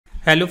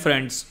Hello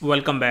friends,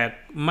 welcome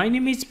back. My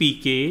name is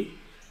PK.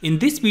 In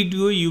this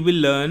video you will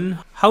learn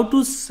how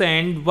to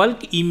send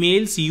bulk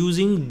emails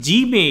using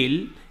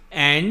Gmail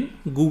and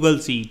Google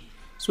Sheet.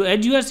 So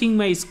as you are seeing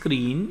my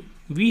screen,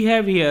 we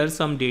have here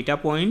some data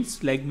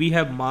points like we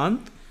have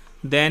month,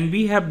 then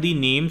we have the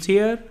names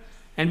here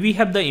and we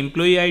have the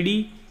employee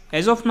ID.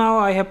 As of now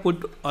I have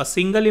put a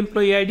single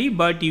employee ID,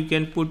 but you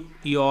can put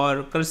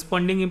your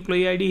corresponding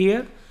employee ID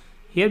here.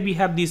 Here we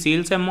have the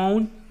sales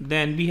amount,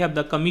 then we have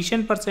the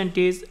commission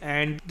percentage,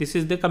 and this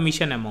is the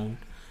commission amount.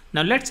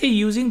 Now let's say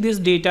using this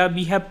data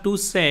we have to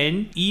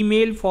send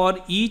email for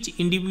each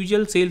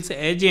individual sales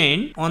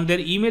agent on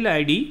their email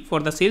ID for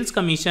the sales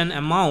commission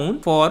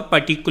amount for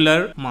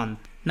particular month.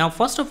 Now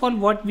first of all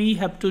what we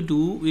have to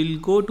do, we'll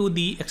go to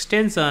the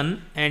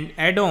extension and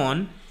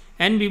add-on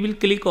and we will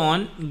click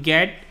on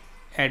get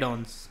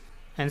add-ons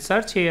and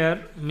search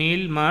here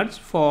mail merge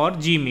for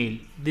Gmail,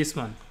 this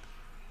one.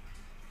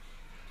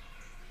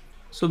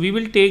 So we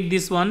will take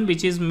this one,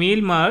 which is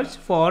mail merge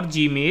for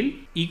Gmail.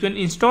 You can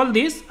install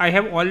this. I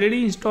have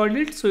already installed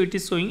it, so it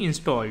is showing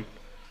installed.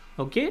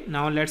 Okay,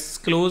 now let's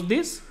close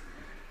this.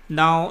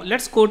 Now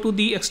let's go to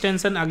the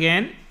extension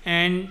again,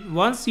 and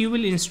once you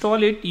will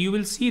install it, you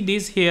will see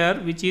this here,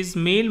 which is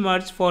mail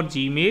merge for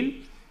Gmail,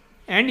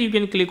 and you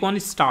can click on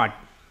start.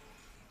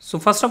 So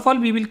first of all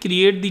we will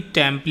create the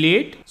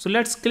template. So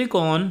let's click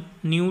on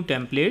new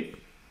template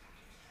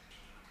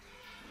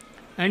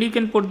and you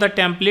can put the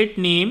template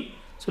name.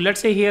 So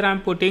let's say here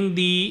I'm putting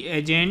the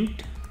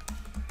agent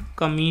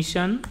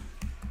commission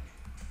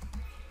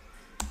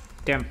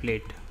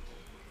template.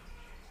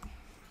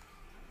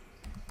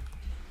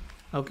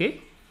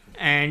 Okay,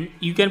 and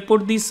you can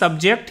put the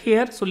subject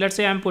here. So let's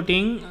say I'm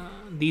putting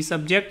the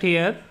subject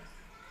here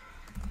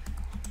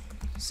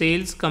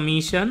sales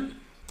commission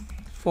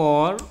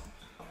for,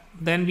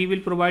 then we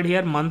will provide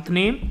here month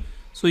name.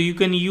 So you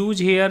can use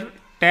here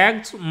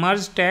tags,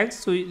 merge tags.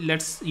 So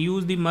let's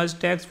use the merge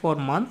tags for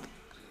month.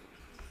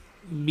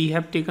 We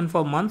have taken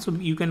for month, so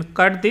you can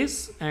cut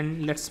this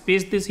and let's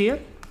paste this here.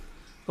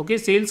 Okay,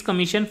 sales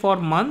commission for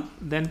month,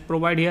 then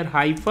provide here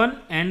hyphen,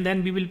 and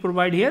then we will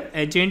provide here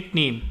agent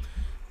name.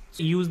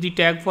 So use the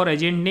tag for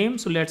agent name.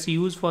 So let's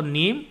use for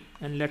name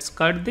and let's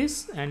cut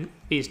this and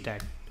paste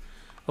that.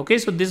 Okay,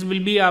 so this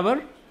will be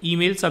our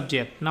email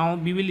subject. Now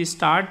we will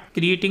start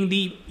creating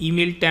the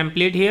email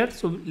template here.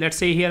 So let's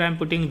say here I'm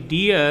putting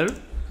dear,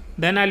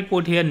 then I'll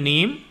put here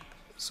name.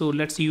 So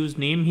let's use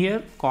name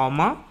here,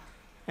 comma,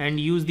 and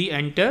use the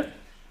enter.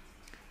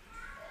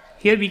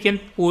 Here we can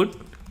put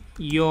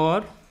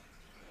your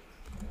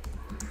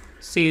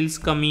sales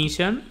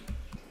commission.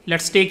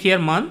 Let's take here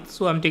month.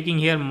 So I'm taking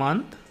here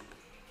month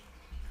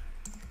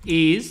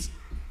is,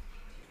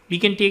 we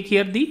can take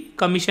here the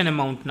commission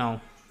amount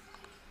now.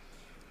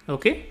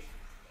 Okay,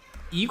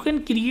 you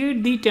can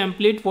create the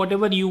template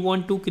whatever you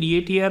want to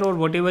create here or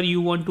whatever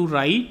you want to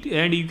write,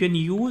 and you can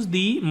use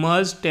the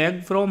merge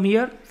tag from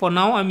here. For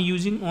now I'm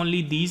using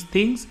only these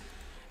things,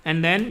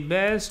 and then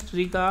best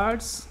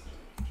regards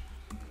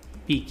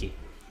PK.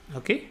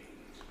 Okay,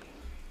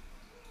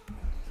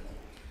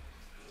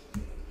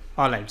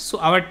 alright, so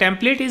our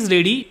template is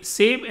ready.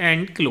 Save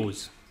and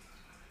close.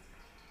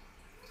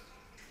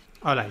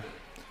 Alright,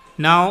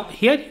 now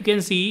here you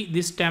can see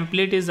this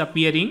template is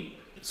appearing.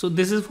 So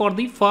this is for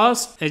the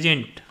first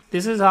agent.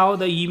 This is how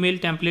the email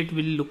template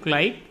will look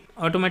like.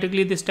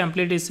 Automatically this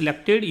template is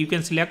selected. You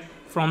can select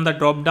from the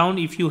drop down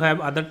if you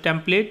have other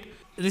template.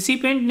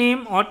 Recipient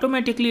name,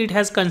 automatically it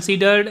has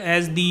considered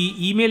as the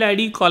email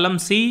ID column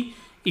C.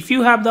 If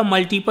you have the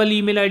multiple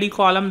email ID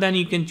column, then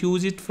you can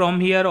choose it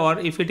from here, or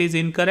if it is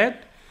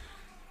incorrect.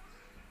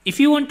 If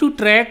you want to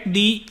track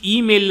the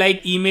email,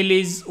 like email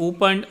is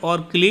opened or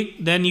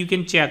clicked, then you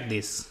can check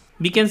this.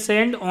 We can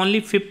send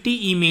only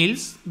 50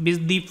 emails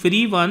with the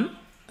free one,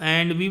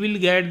 and we will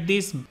get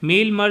this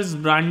mail merge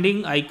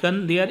branding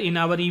icon there in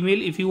our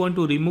email. If you want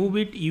to remove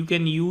it, you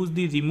can use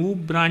the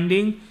remove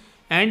branding,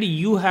 and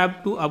you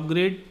have to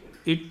upgrade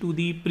it to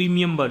the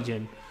premium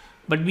version,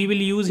 but we will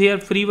use here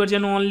free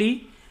version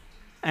only.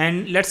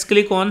 And let's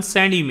click on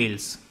send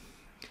emails.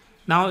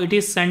 Now it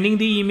is sending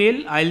the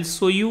email. I'll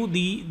show you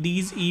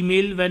these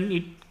email when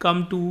it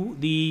come to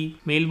the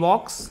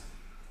mailbox.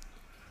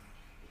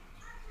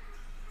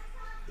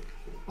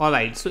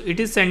 Alright, so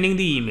it is sending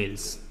the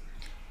emails.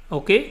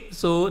 Okay,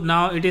 so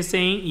now it is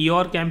saying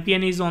your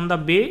campaign is on the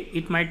way.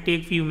 It might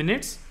take few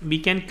minutes. We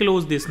can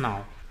close this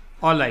now.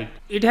 Alright,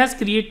 it has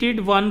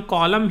created one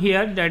column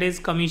here, that is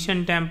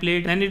commission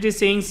template, and it is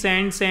saying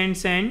send, send,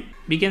 send.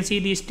 We can see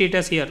the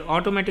status here.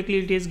 Automatically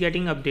it is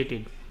getting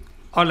updated.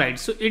 Alright,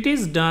 so it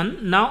is done.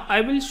 Now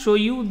I will show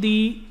you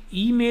the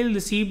email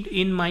received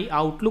in my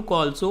Outlook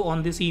also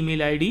on this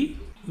email ID.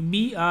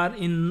 We are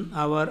in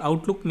our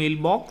Outlook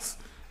mailbox,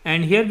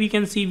 and here we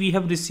can see we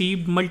have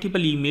received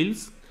multiple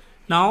emails.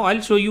 Now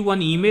I'll show you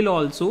one email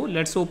also.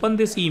 Let's open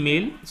this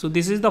email. So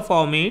this is the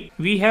format.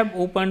 We have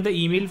opened the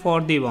email for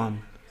Devan.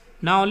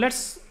 Now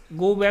let's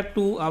go back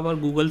to our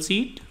Google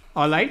Sheet.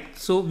 Alright,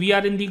 so we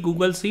are in the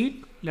Google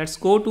Sheet. Let's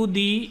go to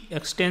the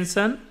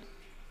extension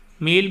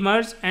mail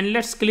merge and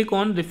let's click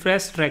on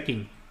refresh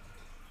tracking.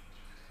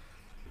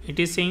 it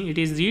is saying it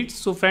is read.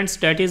 So friends,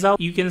 that is how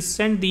you can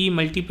send the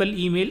multiple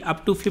email,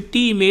 up to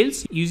 50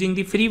 emails, using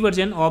the free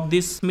version of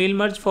this mail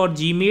merge for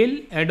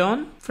Gmail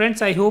add-on.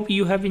 Friends, I hope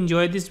you have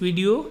enjoyed this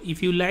video.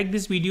 If you like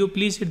this video,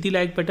 please hit the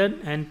like button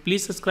and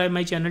please subscribe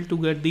my channel to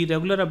get the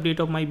regular update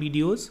of my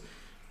videos.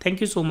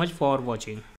 Thank you so much for watching.